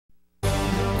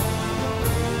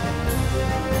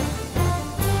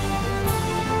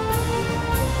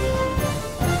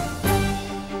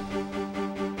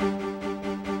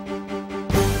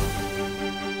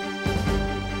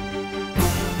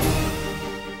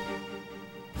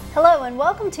Hello and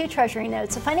welcome to Treasury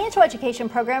Notes, a financial education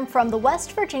program from the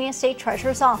West Virginia State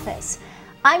Treasurer's Office.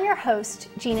 I'm your host,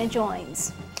 Gina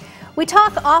Joins. We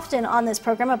talk often on this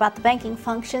program about the banking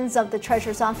functions of the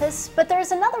Treasurer's Office, but there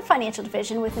is another financial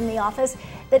division within the office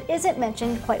that isn't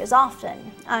mentioned quite as often.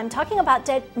 I'm talking about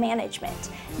debt management.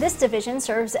 This division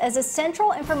serves as a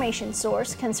central information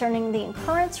source concerning the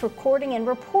incurrence, recording, and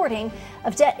reporting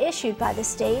of debt issued by the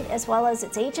state, as well as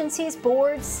its agencies,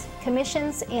 boards,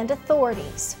 commissions, and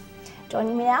authorities.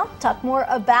 Joining me now to talk more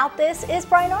about this is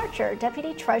Bryan Archer,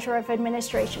 Deputy Treasurer of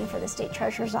Administration for the State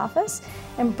Treasurer's Office.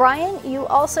 And Bryan, you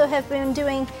also have been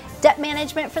doing debt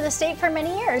management for the state for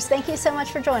many years. Thank you so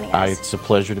much for joining us. It's a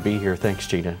pleasure to be here. Thanks,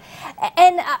 Gina.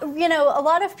 And, you know, a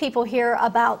lot of people hear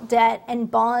about debt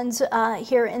and bonds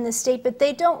here in the state, but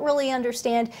they don't really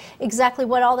understand exactly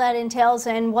what all that entails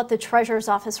and what the Treasurer's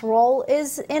Office role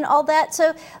is in all that.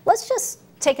 So let's just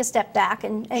take a step back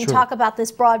and Sure. talk about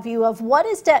this broad view of what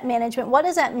is debt management, what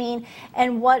does that mean,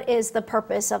 and what is the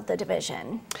purpose of the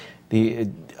division? A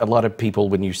lot of people,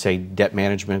 when you say debt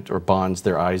management or bonds,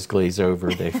 their eyes glaze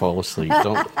over, they fall asleep.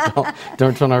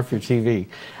 Don't turn off your TV,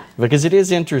 because it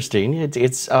is interesting.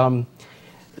 It's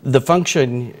the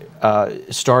function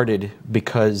started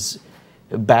because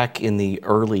back in the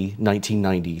early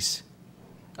 1990s,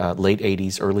 late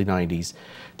 80s, early 90s,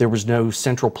 there was no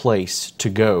central place to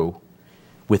go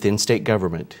within state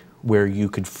government where you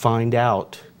could find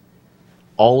out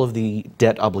all of the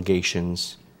debt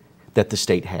obligations that the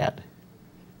state had.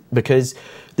 Because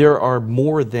there are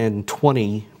more than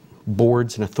 20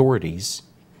 boards and authorities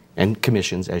and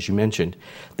commissions, as you mentioned,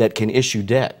 that can issue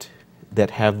debt,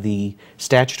 that have the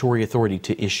statutory authority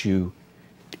to issue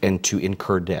and to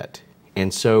incur debt.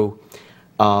 And so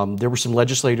there were some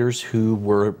legislators who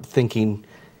were thinking,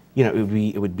 you know,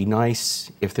 it would be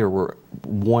nice if there were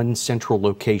one central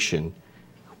location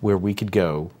where we could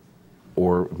go,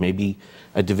 or maybe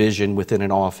a division within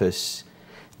an office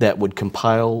that would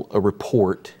compile a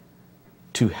report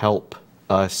to help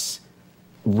us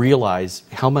realize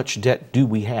how much debt do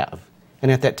we have.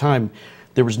 And at that time,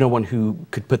 there was no one who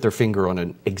could put their finger on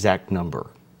an exact number.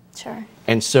 Sure.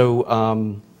 And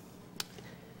so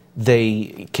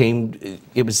they came,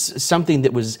 it was something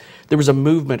that was, there was a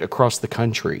movement across the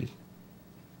country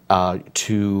for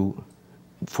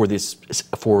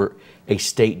a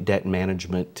state debt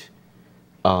management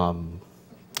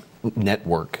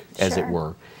network, as it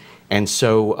were. And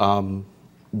so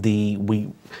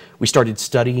we started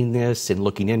studying this and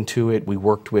looking into it. We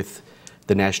worked with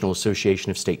the National Association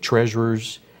of State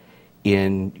Treasurers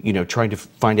in, you know, trying to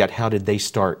find out how did they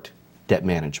start debt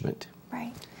management.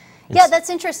 Yeah, that's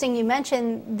interesting. You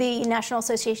mentioned the National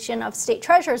Association of State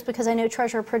Treasurers, because I know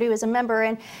Treasurer Perdue is a member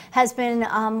and has been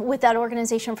with that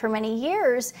organization for many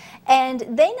years. And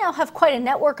they now have quite a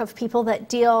network of people that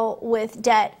deal with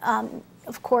debt,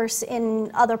 of course,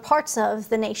 in other parts of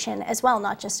the nation as well,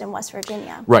 not just in West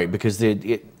Virginia. Right, because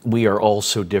we are all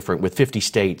so different. With 50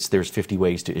 states, there's 50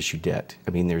 ways to issue debt.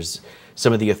 I mean, there's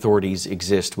some of the authorities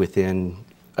exist within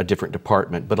a different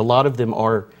department, but a lot of them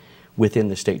are within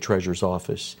the State Treasurer's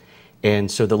Office.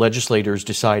 And so the legislators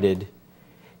decided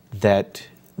that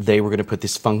they were going to put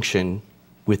this function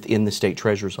within the State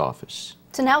Treasurer's Office.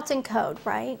 So now it's in code,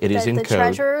 right? It is in code. The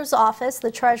Treasurer's Office,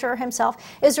 the Treasurer himself,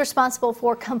 is responsible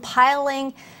for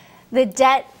compiling the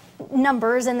debt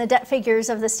numbers and the debt figures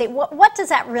of the state. What does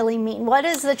that really mean? What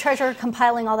does the Treasurer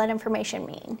compiling all that information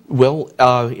mean? Well,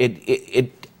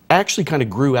 it actually kind of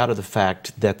grew out of the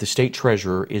fact that the State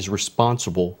Treasurer is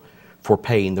responsible for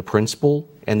paying the principal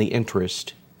and the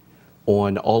interest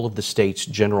on all of the state's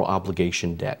general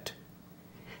obligation debt.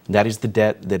 And that is the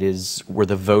debt that is where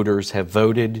the voters have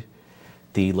voted,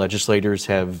 the legislators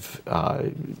have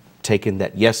taken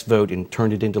that yes vote and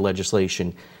turned it into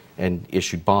legislation and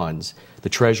issued bonds. The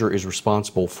Treasurer is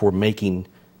responsible for making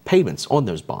payments on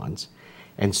those bonds.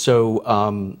 And so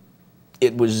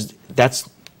that's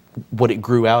what it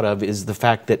grew out of, is the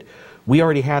fact that we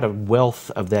already had a wealth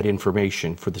of that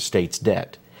information for the state's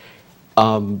debt.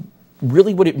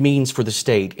 Really what it means for the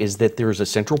state is that there is a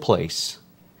central place.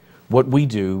 What we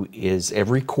do is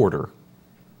every quarter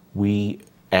we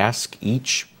ask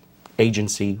each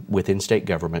agency within state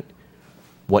government,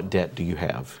 what debt do you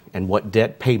have and what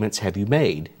debt payments have you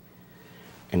made?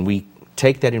 And we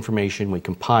take that information, we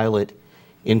compile it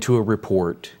into a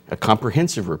report, a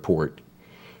comprehensive report,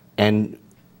 and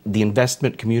the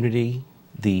investment community,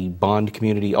 the bond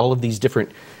community, all of these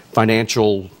different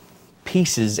financial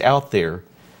pieces out there,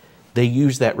 they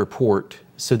use that report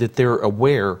so that they're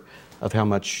aware of how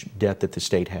much debt that the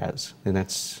state has. And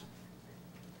that's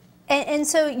And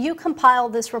so you compile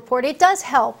this report. It does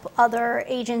help other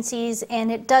agencies,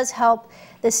 and it does help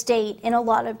the state in a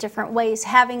lot of different ways.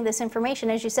 Having this information,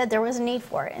 as you said, there was a need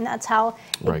for it, and that's how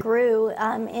it grew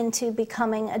into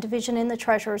becoming a division in the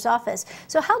Treasurer's office.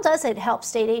 So how does it help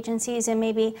state agencies and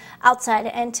maybe outside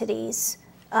entities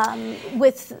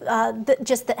with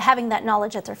having that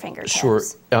knowledge at their fingertips? Sure.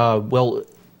 Well,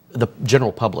 the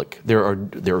general public, there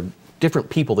are different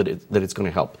people that it's going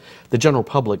to help. The general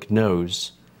public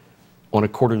knows on a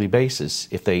quarterly basis,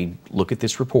 if they look at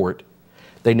this report,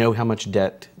 they know how much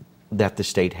debt that the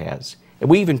state has. And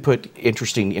we even put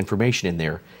interesting information in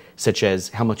there, such as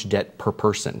how much debt per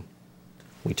person.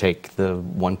 We take the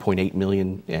 1.8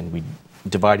 million and we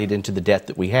divide it into the debt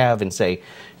that we have and say,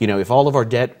 you know, if all of our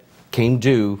debt came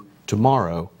due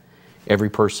tomorrow, every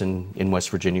person in West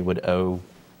Virginia would owe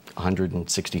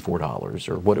 $164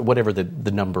 or whatever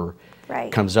the number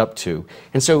comes up to.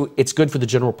 And so it's good for the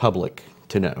general public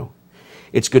to know.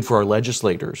 It's good for our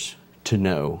legislators to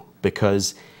know,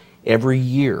 because every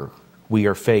year we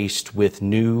are faced with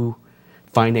new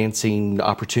financing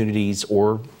opportunities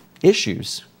or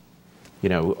issues. You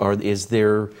know, is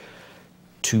there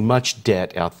too much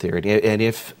debt out there? And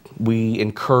if we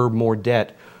incur more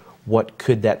debt, what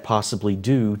could that possibly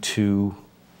do to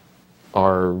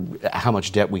how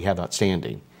much debt we have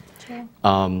outstanding? Sure.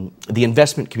 The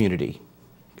investment community,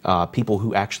 people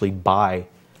who actually buy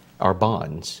our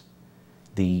bonds,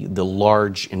 the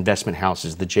large investment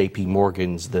houses, the J.P.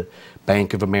 Morgans, the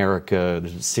Bank of America, the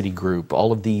Citigroup,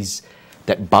 all of these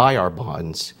that buy our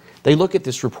bonds, they look at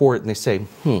this report and they say,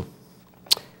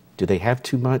 do they have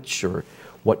too much, or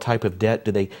what type of debt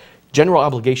do they? General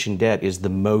obligation debt is the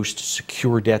most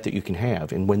secure debt that you can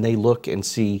have. And when they look and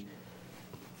see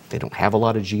they don't have a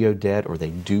lot of geo debt, or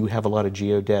they do have a lot of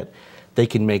geo debt, they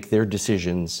can make their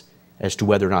decisions as to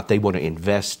whether or not they want to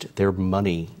invest their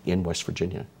money in West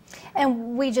Virginia.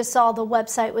 And we just saw the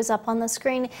website was up on the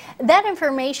screen. That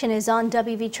information is on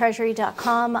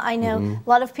wvtreasury.com. I know a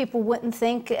lot of people wouldn't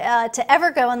think to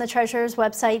ever go on the Treasurer's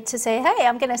website to say, hey,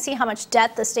 I'm going to see how much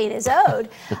debt the state is owed.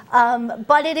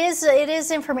 But it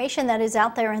is information that is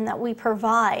out there and that we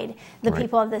provide the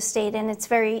people of the state, and it's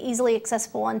very easily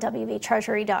accessible on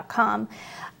wvtreasury.com.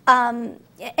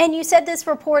 And you said this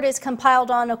report is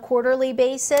compiled on a quarterly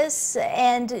basis,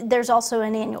 and there's also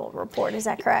an annual report, is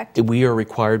that correct? We are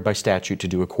required by statute to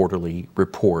do a quarterly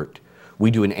report.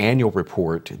 We do an annual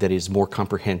report that is more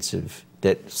comprehensive,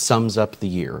 that sums up the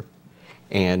year.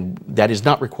 And that is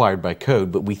not required by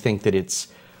code, but we think that it's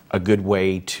a good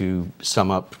way to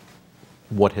sum up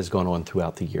what has gone on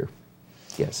throughout the year.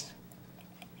 Yes.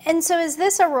 And so is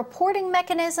this a reporting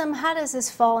mechanism? How does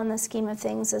this fall in the scheme of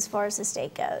things as far as the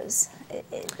state goes?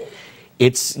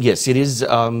 Yes, it is.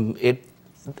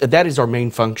 That is our main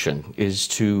function, is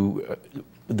to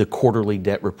the quarterly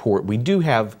debt report. We do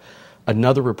have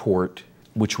another report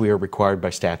which we are required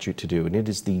by statute to do, and it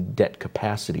is the debt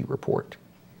capacity report.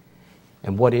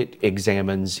 And what it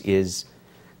examines is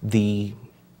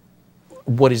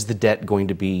what is the debt going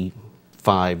to be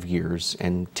 5 years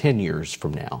and 10 years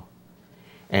from now?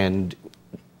 And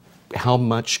how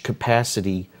much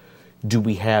capacity do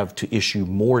we have to issue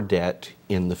more debt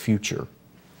in the future?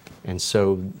 And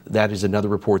so that is another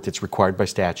report that's required by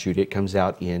statute. It comes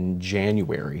out in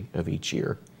January of each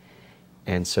year.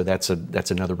 And so that's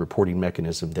another reporting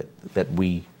mechanism that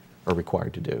we are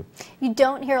required to do. You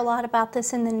don't hear a lot about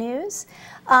this in the news.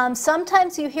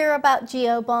 Sometimes you hear about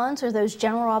GO bonds, or those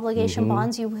general obligation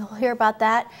bonds. You will hear about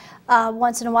that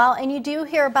once in a while, and you do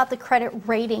hear about the credit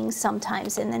ratings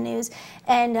sometimes in the news.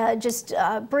 And just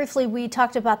briefly, we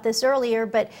talked about this earlier,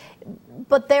 but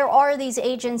there are these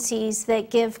agencies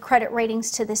that give credit ratings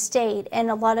to the state,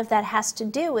 and a lot of that has to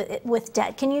do with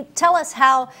debt. Can you tell us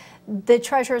how the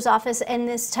Treasurer's Office and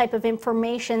this type of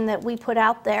information that we put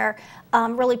out there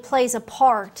really plays a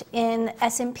part in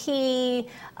S&P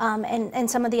and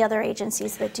some of the other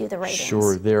agencies that do the ratings?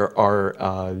 Sure. There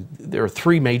are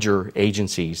three major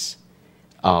agencies,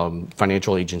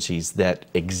 financial agencies, that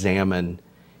examine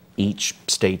each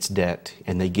state's debt,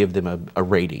 and they give them a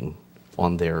rating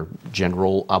on their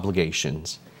general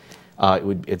obligations.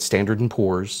 It's Standard &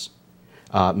 Poor's,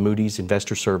 Moody's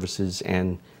Investor Services,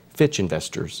 and Fitch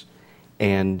Investors.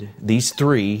 And these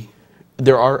three,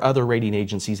 there are other rating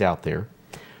agencies out there,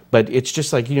 but it's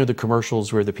just like, you know, the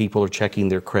commercials where the people are checking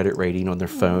their credit rating on their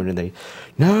phone, and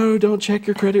no, don't check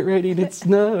your credit rating. It's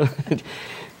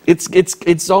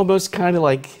almost kind of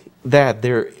like that.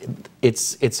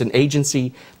 It's an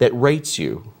agency that rates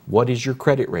you. What is your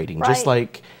credit rating? Right. Just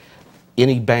like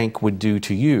any bank would do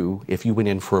to you if you went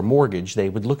in for a mortgage, they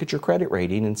would look at your credit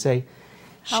rating and say,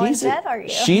 How in debt are you?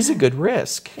 She's a good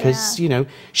risk because, Yeah. you know,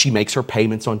 she makes her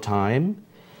payments on time.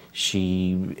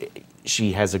 She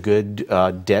has a good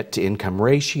debt to income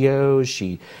ratio.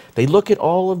 They look at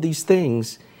all of these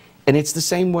things, and it's the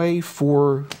same way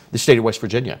for the state of West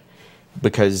Virginia,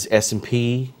 because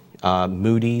S&P,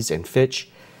 Moody's, and Fitch,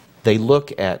 they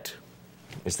look at,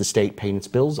 is the state paying its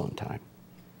bills on time?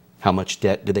 How much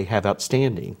debt do they have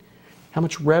outstanding? How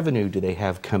much revenue do they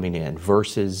have coming in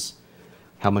versus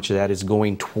how much of that is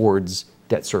going towards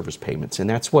debt service payments? And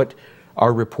that's what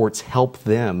our reports help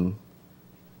them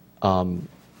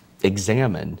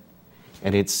examine,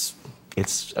 and it's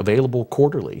available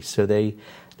quarterly. So they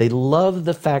love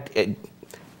the fact.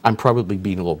 I'm probably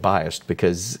being a little biased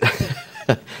because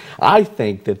I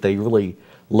think that they really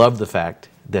love the fact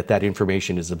that that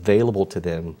information is available to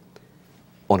them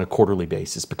on a quarterly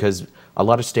basis, because a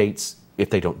lot of states, if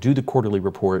they don't do the quarterly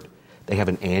report, they have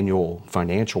an annual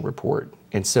financial report.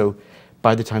 And so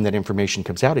by the time that information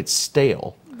comes out, it's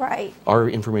stale. Right. Our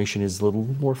information is a little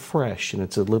more fresh and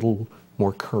it's a little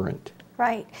more current.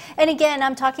 Right. And again,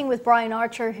 I'm talking with Bryan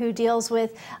Archer, who deals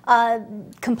with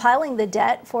compiling the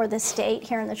debt for the state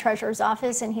here in the Treasurer's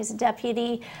office, and he's a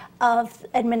deputy of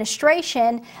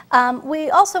administration.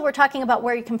 We also were talking about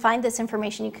where you can find this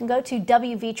information. You can go to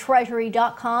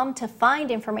wvtreasury.com to find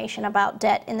information about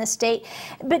debt in the state.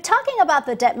 But talking about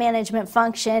the debt management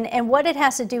function and what it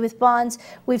has to do with bonds,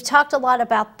 we've talked a lot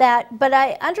about that, but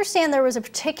I understand there was a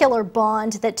particular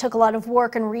bond that took a lot of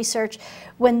work and research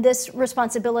when this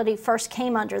responsibility first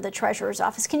came under the Treasurer's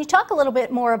office. Can you talk a little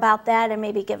bit more about that and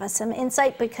maybe give us some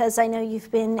insight, because I know you've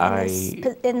been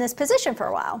in this position for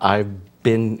a while. I've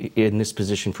been in this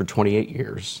position for 28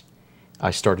 years.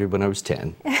 I started when I was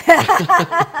 10.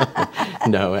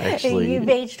 No, actually. You've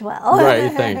aged well.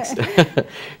 Right, thanks.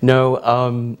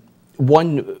 No,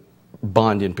 one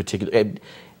bond in particular,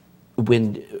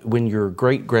 when your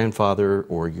great-grandfather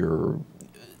or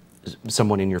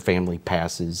someone in your family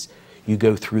passes, you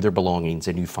go through their belongings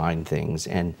and you find things,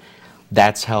 and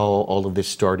that's how all of this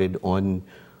started on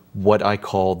what I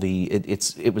call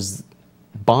it was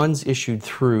bonds issued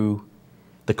through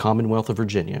the Commonwealth of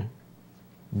Virginia,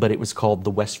 but it was called the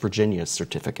West Virginia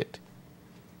Certificate.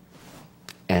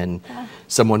 And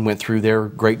someone went through their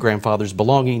great-grandfather's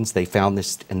belongings, they found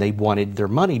this, and they wanted their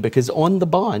money because on the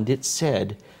bond it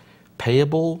said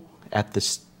payable at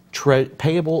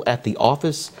the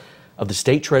office of the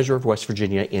State Treasurer of West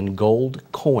Virginia in gold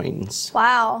coins.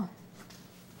 Wow.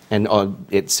 And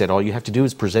it said all you have to do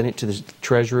is present it to the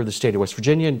Treasurer of the State of West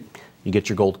Virginia and you get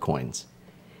your gold coins.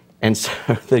 And so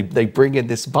they bring in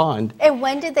this bond. And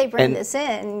when did they bring this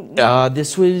in?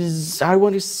 This was, I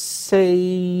want to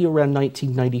say, around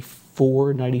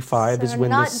 1994, 95 so is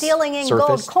when not this dealing in surfaced.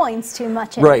 Gold coins too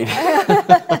much anymore. Right.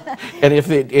 And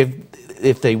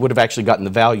if they would have actually gotten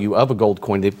the value of a gold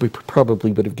coin, we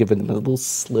probably would have given them a little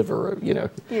sliver, you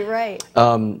know. You're right.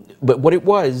 But what it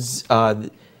was,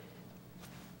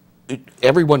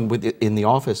 everyone in the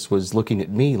office was looking at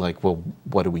me like, well,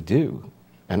 what do we do?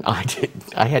 And I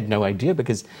had no idea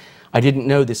because I didn't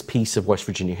know this piece of West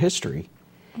Virginia history.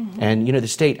 Mm-hmm. And, you know,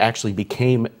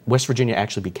 West Virginia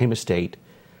actually became a state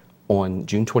on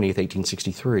June 20th,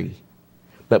 1863.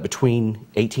 But between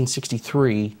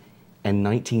 1863 and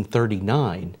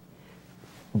 1939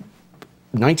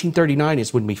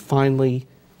 is when we finally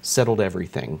settled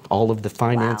everything. All of the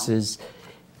finances,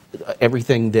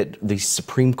 everything that the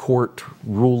Supreme Court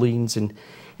rulings, and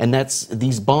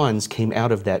these bonds came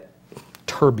out of that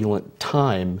turbulent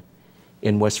time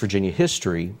in West Virginia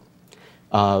history.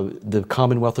 The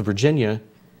Commonwealth of Virginia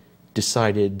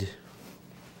decided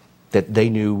that they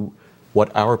knew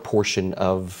what our portion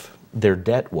of their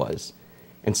debt was.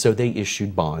 And so they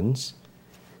issued bonds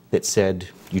that said,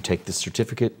 you take this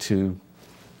certificate to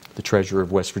the Treasurer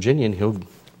of West Virginia and he'll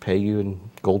pay you in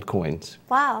gold coins.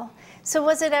 Wow. So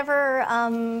was it ever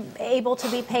able to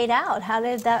be paid out? How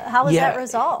was that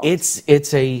resolved?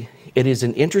 It is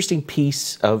an interesting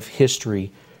piece of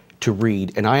history to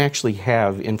read, and I actually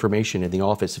have information in the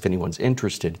office if anyone's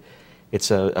interested. It's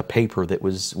a paper that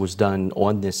was done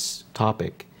on this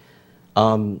topic.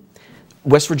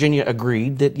 West Virginia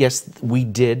agreed that yes, we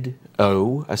did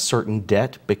owe a certain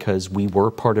debt because we were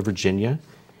part of Virginia,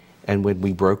 and when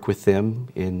we broke with them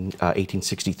in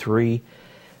 1863,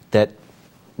 that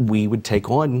we would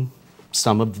take on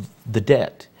some of the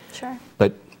debt. Sure.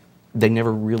 But they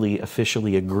never really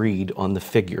officially agreed on the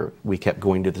figure. We kept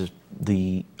going to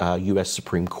the U.S.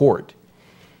 Supreme Court,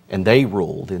 and they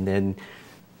ruled, and then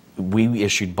we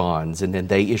issued bonds, and then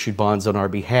they issued bonds on our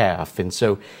behalf. And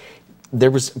so there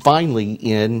was finally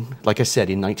like I said,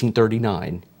 in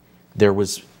 1939, there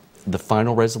was the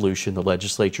final resolution. The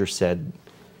legislature said,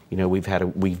 You know,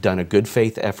 we've done a good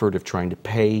faith effort of trying to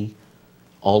pay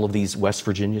all of these West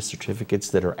Virginia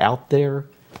certificates that are out there,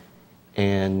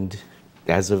 and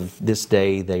as of this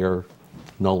day, they are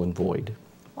null and void.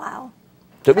 Wow.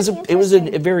 So it was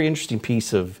a very interesting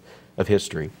piece of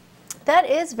history. That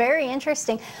is very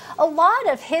interesting. A lot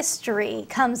of history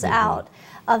comes out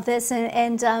of this,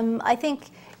 and I think,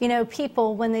 you know,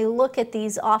 people, when they look at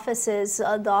these offices,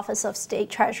 the Office of State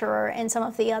Treasurer and some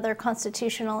of the other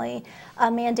constitutionally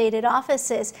mandated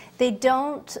offices, they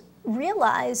don't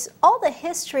realize all the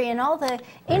history and all the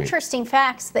interesting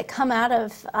facts that come out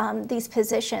of these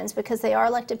positions, because they are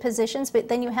elected positions, but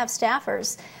then you have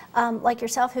staffers like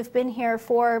yourself who've been here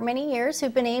for many years,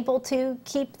 who've been able to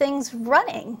keep things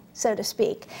running, so to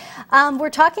speak.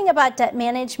 We're talking about debt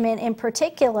management in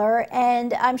particular,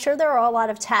 and I'm sure there are a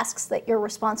lot of tasks that you're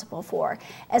responsible for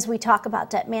as we talk about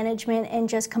debt management and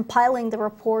just compiling the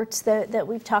reports that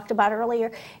we've talked about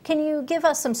earlier. Can you give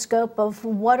us some scope of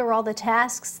what are all the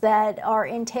tasks that are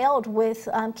entailed with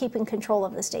keeping control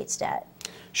of the state's debt?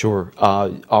 Sure.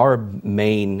 Our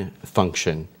main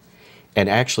function, and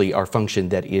actually our function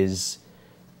that is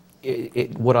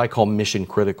what I call mission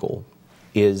critical,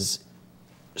 is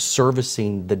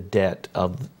servicing the debt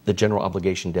of the general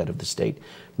obligation debt of the state,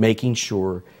 making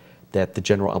sure that the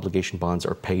general obligation bonds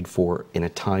are paid for in a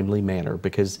timely manner,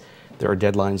 because there are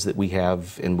deadlines that we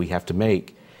have and we have to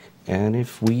make. And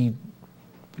if we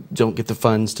don't get the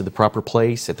funds to the proper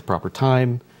place at the proper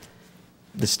time,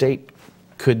 the state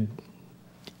could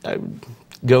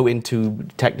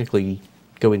technically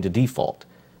go into default,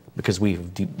 because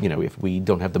if we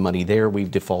don't have the money there,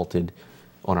 we've defaulted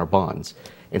on our bonds.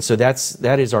 And so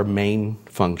that is our main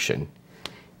function,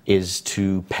 is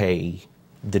to pay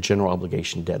the general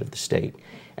obligation debt of the state.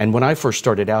 And when I first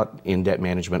started out in debt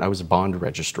management, I was a bond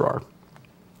registrar.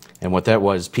 And what that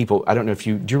was, people, I don't know if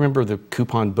do you remember the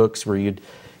coupon books where you'd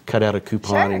cut out a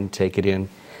coupon and take it in?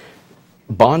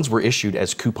 Bonds were issued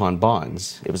as coupon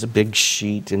bonds. It was a big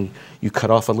sheet, and you cut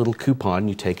off a little coupon,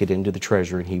 you take it into the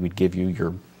treasurer, and he would give you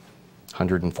your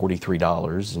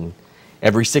 $143, and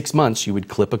every 6 months you would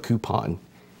clip a coupon.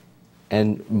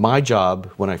 And my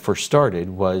job when I first started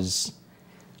was,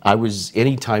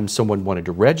 anytime someone wanted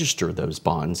to register those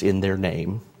bonds in their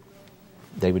name,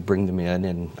 they would bring them in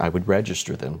and I would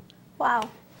register them. Wow.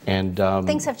 And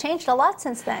things have changed a lot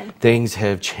since then. Things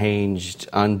have changed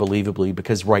unbelievably,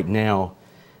 because right now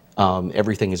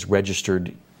everything is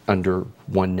registered under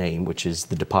one name, which is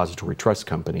the Depository Trust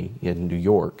Company in New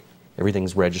York.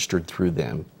 Everything's registered through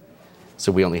them.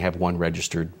 So we only have one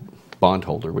registered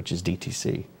bondholder, which is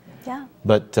DTC. Yeah.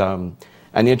 But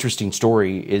an interesting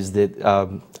story is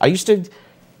that I used to,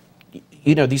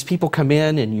 these people come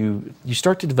in and you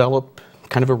start to develop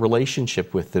kind of a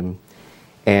relationship with them.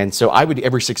 And so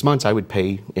every 6 months, I would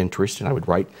pay interest, and I would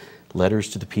write letters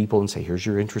to the people and say, here's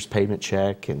your interest payment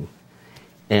check.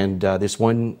 And this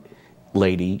one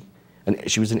lady,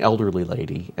 and she was an elderly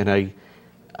lady, and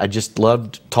I just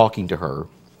loved talking to her.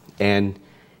 And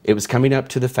it was coming up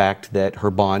to the fact that her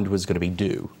bond was going to be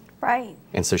due. Right.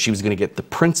 And so she was going to get the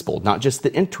principal, not just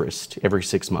the interest, every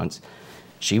 6 months.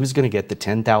 She was going to get the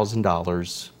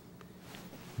 $10,000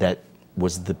 that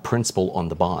was the principal on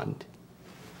the bond.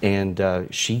 And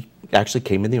she actually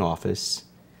came in the office.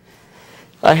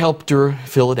 I helped her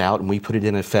fill it out, and we put it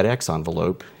in a FedEx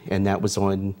envelope, and that was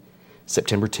on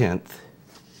September 10th,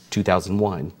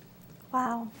 2001.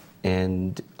 Wow.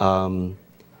 And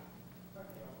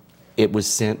it was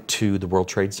sent to the World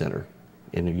Trade Center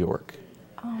in New York.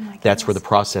 Oh my goodness. That's where the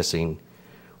processing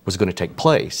was going to take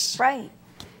place. Right.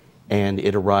 And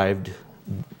it arrived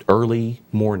early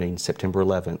morning, September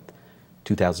 11th,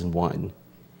 2001.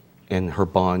 And her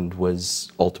bond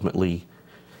was ultimately,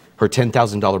 her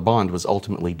 $10,000 bond was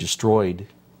ultimately destroyed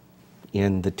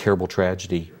in the terrible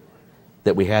tragedy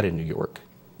that we had in New York.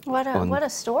 What a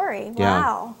story. Yeah.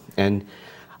 Wow. And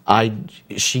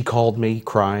she called me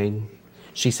crying.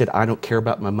 She said, I don't care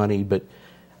about my money, but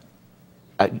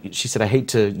she said, I hate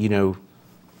to,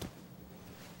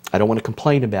 I don't want to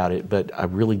complain about it, but I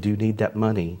really do need that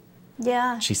money.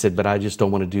 Yeah. She said, but I just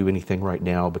don't want to do anything right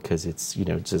now because it's,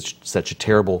 it's such a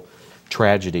terrible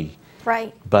tragedy.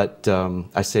 Right. But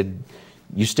I said,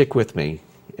 you stick with me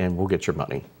and we'll get your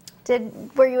money.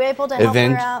 Were you able to help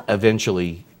her out?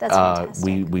 Eventually, That's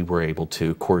fantastic. we were able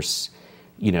to. Of course,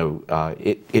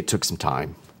 it took some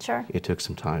time. Sure. It took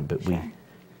some time, but sure.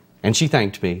 And she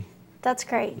thanked me. That's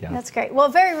great. Yeah. That's great. Well,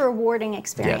 very rewarding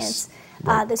experience. Yes.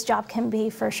 Right. This job can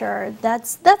be, for sure.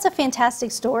 That's a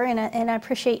fantastic story, and I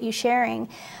appreciate you sharing.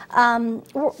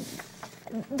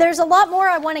 There's a lot more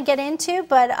I want to get into,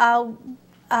 but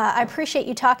I appreciate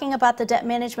you talking about the debt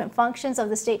management functions of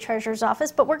the State Treasurer's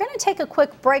Office, but we're going to take a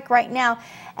quick break right now.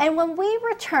 And when we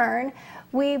return,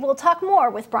 we will talk more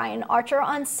with Bryan Archer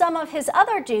on some of his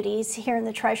other duties here in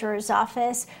the Treasurer's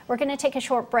Office. We're going to take a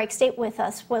short break. Stay with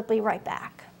us. We'll be right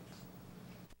back.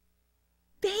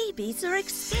 Babies are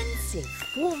expensive.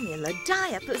 Formula,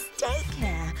 diapers,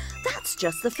 daycare. That's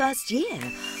just the first year.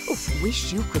 Oh,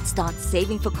 wish you could start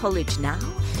saving for college now?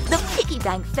 The Piggy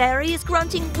Bank Fairy is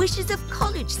granting wishes of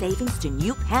college savings to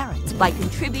new parents by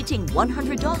contributing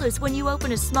 $100 when you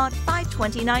open a Smart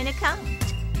 529 account.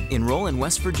 Enroll in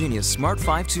West Virginia's Smart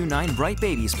 529 Bright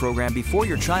Babies program before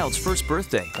your child's first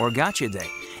birthday or Gotcha Day,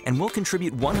 and we'll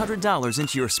contribute $100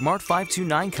 into your Smart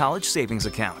 529 college savings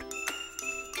account.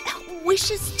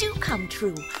 Wishes do come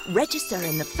true. Register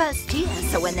in the first year,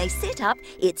 so when they sit up,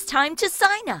 it's time to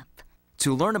sign up.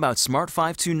 To learn about Smart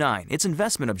 529, its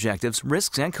investment objectives,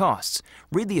 risks, and costs,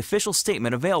 read the official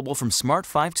statement available from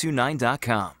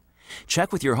smart529.com.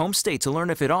 Check with your home state to learn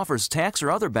if it offers tax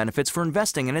or other benefits for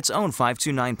investing in its own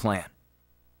 529 plan.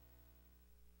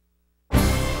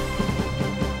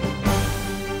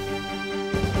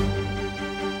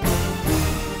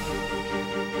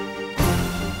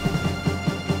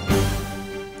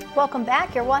 Welcome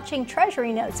back. You're watching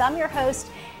Treasury Notes. I'm your host,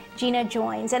 Gina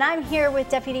Joins, and I'm here with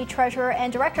Deputy Treasurer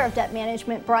and Director of Debt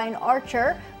Management, Bryan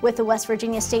Archer, with the West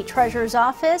Virginia State Treasurer's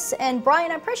Office. And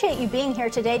Bryan, I appreciate you being here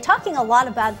today, talking a lot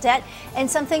about debt, and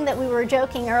something that we were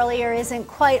joking earlier isn't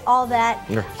quite all that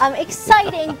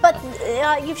exciting, but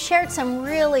you've shared some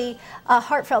really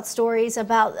heartfelt stories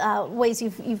about ways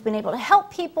you've been able to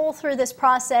help people through this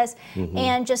process,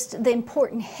 and just the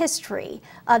important history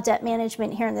of debt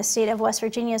management here in the state of West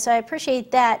Virginia. So I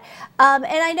appreciate that. And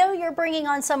I know you're bringing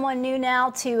on someone new now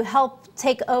to help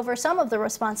take over some of the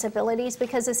responsibilities,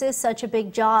 because this is such a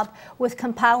big job with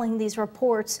compiling these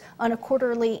reports on a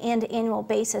quarterly and annual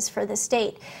basis for the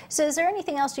state. So is there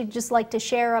anything else you'd just like to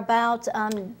share about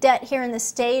debt here in the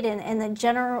state, and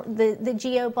the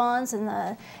GO bonds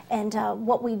and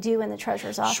what we do in the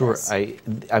Treasurer's Office? Sure.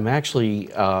 I'm actually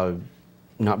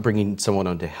not bringing someone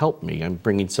on to help me. I'm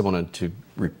bringing someone on to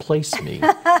replace me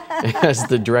as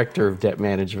the Director of Debt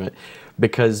Management,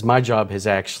 because my job has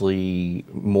actually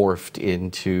morphed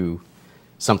into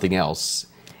something else.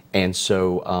 And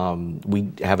so we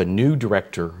have a new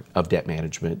Director of Debt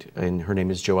Management, and her name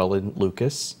is Joellen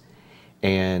Lucas.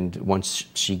 And once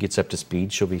she gets up to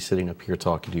speed, she'll be sitting up here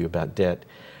talking to you about debt.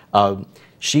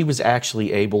 She was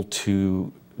actually able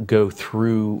to go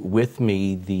through with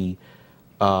me the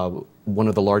one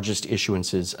of the largest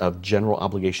issuances of general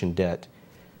obligation debt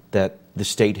that the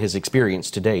state has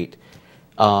experienced to date.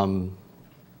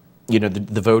 You know,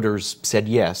 the voters said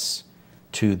yes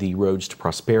to the Roads to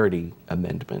Prosperity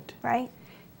amendment. Right.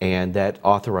 And that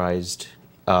authorized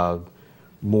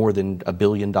more than $1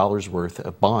 billion worth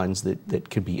of bonds that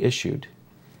could be issued.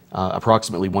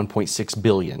 Approximately $1.6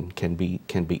 billion can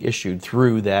be issued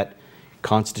through that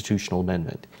constitutional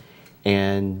amendment.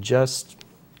 And just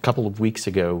a couple of weeks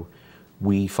ago,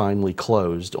 we finally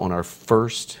closed on our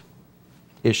first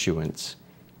issuance.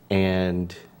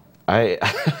 And I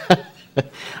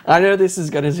know this is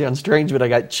going to sound strange, but I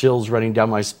got chills running down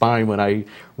my spine when I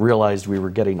realized we were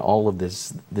getting all of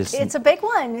this. It's a big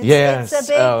one. Yes. It's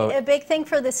a big thing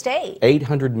for the state.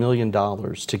 $800 million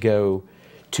to go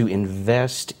to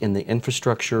invest in the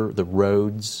infrastructure, the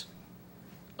roads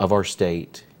of our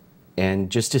state,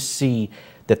 and just to see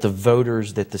that the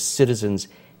voters, that the citizens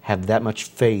have that much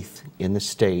faith in the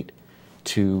state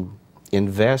to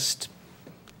invest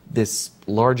this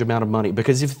large amount of money.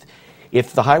 Because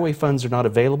if the highway funds are not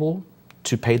available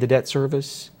to pay the debt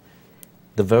service,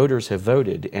 the voters have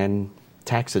voted and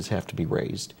taxes have to be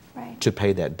raised to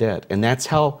pay that debt. And that's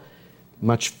how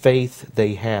much faith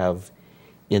they have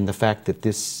in the fact that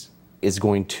this is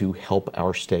going to help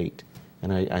our state.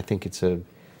 And I think it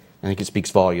speaks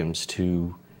volumes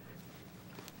to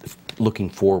looking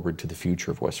forward to the future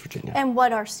of West Virginia. And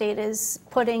what our state is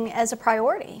putting as a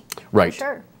priority. Right. For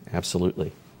sure.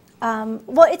 Absolutely.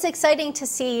 Well, it's exciting to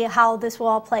see how this will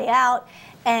all play out.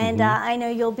 And I know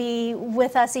you'll be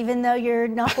with us, even though you're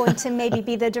not going to maybe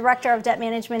be the Director of Debt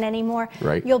Management anymore.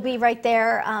 Right. You'll be right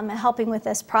there helping with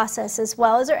this process as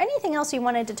well. Is there anything else you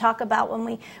wanted to talk about when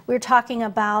we were talking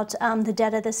about the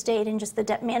debt of the state and just the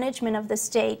debt management of the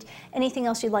state? Anything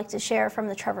else you'd like to share from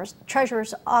the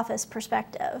Treasurer's Office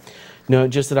perspective? No,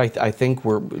 just that I think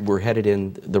we're headed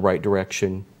in the right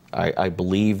direction. I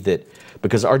believe that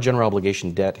because our general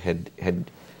obligation debt had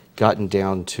gotten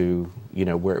down to, you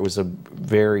know, where it was a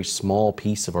very small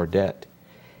piece of our debt,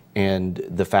 and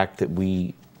the fact that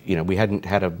we hadn't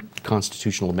had a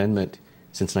constitutional amendment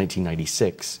since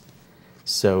 1996,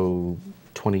 so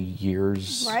 20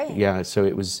 years. Right. Yeah, so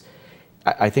it was,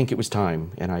 I think it was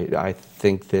time, and I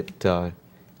think that,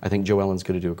 I think Joe Ellen's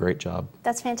going to do a great job.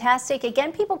 That's fantastic.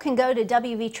 Again, people can go to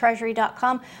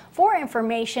wvtreasury.com for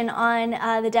information on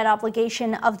the debt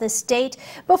obligation of the state.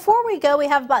 Before we go, we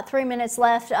have about 3 minutes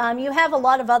left. You have a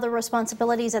lot of other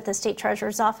responsibilities at the state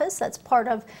treasurer's office. That's part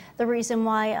of the reason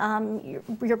why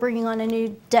you're bringing on a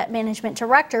new debt management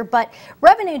director. But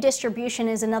revenue distribution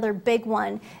is another big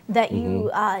one that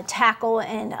you tackle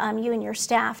and you and your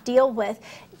staff deal with.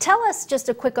 Tell us just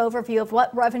a quick overview of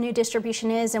what revenue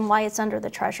distribution is and why it's under the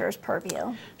treasurer's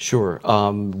purview. Sure.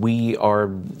 We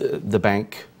are the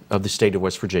bank of the state of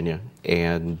West Virginia,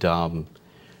 and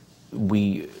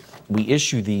we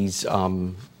issue these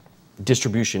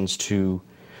distributions to,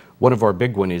 one of our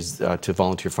big one is to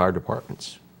volunteer fire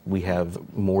departments. We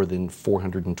have more than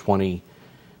 420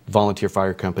 volunteer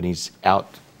fire companies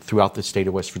out throughout the state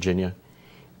of West Virginia.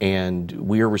 And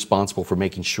we are responsible for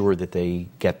making sure that they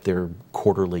get their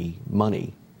quarterly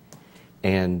money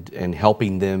and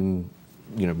helping them,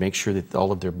 you know, make sure that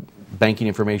all of their banking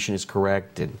information is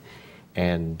correct.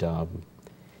 And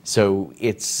so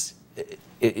it's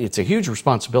a huge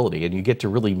responsibility, and you get to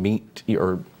really meet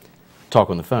or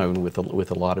talk on the phone with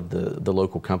a lot of the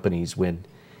local companies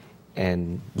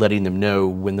and letting them know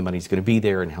when the money's going to be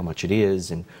there and how much it is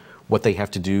and what they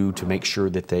have to do to make sure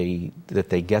that they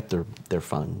get their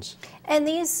funds. And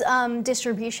these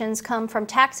distributions come from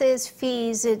taxes,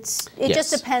 fees. It Yes.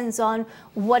 just depends on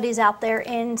what is out there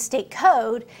in state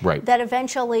code Right. that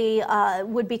eventually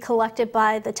would be collected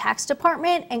by the tax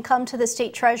department and come to the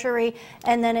state treasury.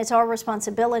 And then it's our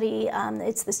responsibility,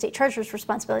 it's the state treasurer's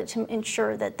responsibility to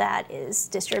ensure that that is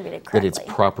distributed correctly. That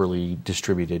it's properly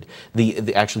distributed.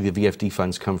 Actually, the VFD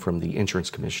funds come from the insurance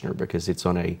commissioner because it's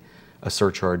on a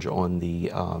surcharge on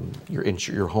the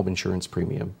your home insurance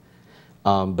premium.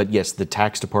 But yes, the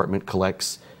tax department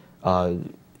collects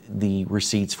the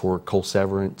receipts for coal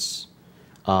severance,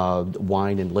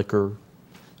 wine and liquor,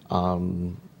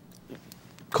 coal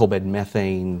bed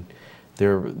methane.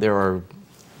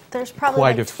 There's probably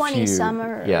quite like a 20 few. some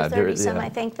or Yeah, 30 some, I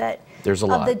think, that there's a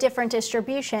of lot. the different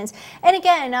distributions. And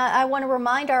again, I want to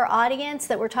remind our audience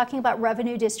that we're talking about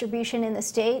revenue distribution in the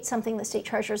state, something the state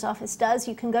treasurer's office does.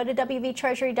 You can go to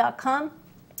wvtreasury.com,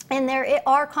 and there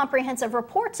are comprehensive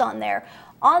reports on there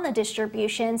on the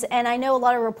distributions. And I know a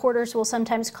lot of reporters will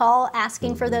sometimes call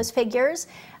asking for those figures.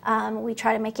 We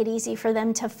try to make it easy for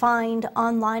them to find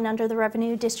online under the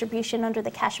revenue distribution, under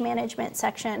the cash management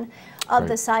section of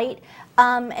the site.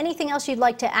 Anything else you'd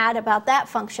like to add about that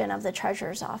function of the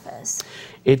treasurer's office?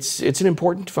 It's an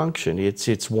important function.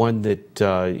 It's one that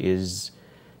is,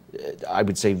 I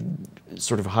would say,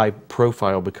 sort of high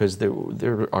profile because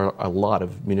there are a lot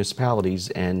of municipalities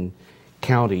and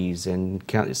counties and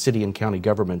city and county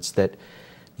governments that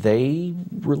they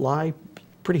rely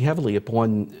pretty heavily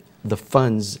upon the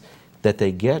funds that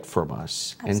they get from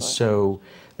us. Absolutely. And so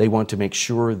they want to make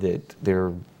sure that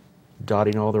they're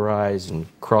dotting all their I's and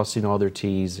crossing all their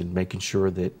T's and making sure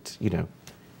that, you know,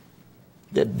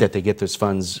 that they get those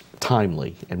funds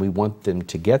timely, and we want them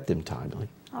to get them timely.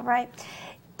 All right.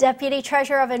 Deputy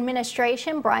Treasurer of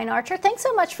Administration, Bryan Archer, thanks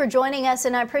so much for joining us,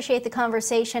 and I appreciate the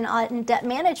conversation on debt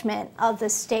management of the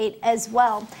state as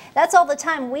well. That's all the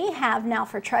time we have now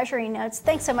for Treasury Notes.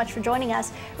 Thanks so much for joining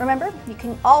us. Remember, you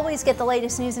can always get the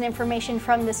latest news and information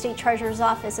from the State Treasurer's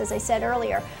Office, as I said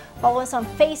earlier. Follow us on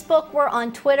Facebook, we're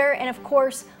on Twitter, and of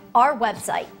course, our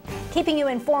website. Keeping you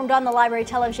informed on the Library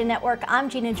Television Network, I'm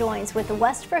Gina Joins with the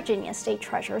West Virginia State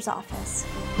Treasurer's Office.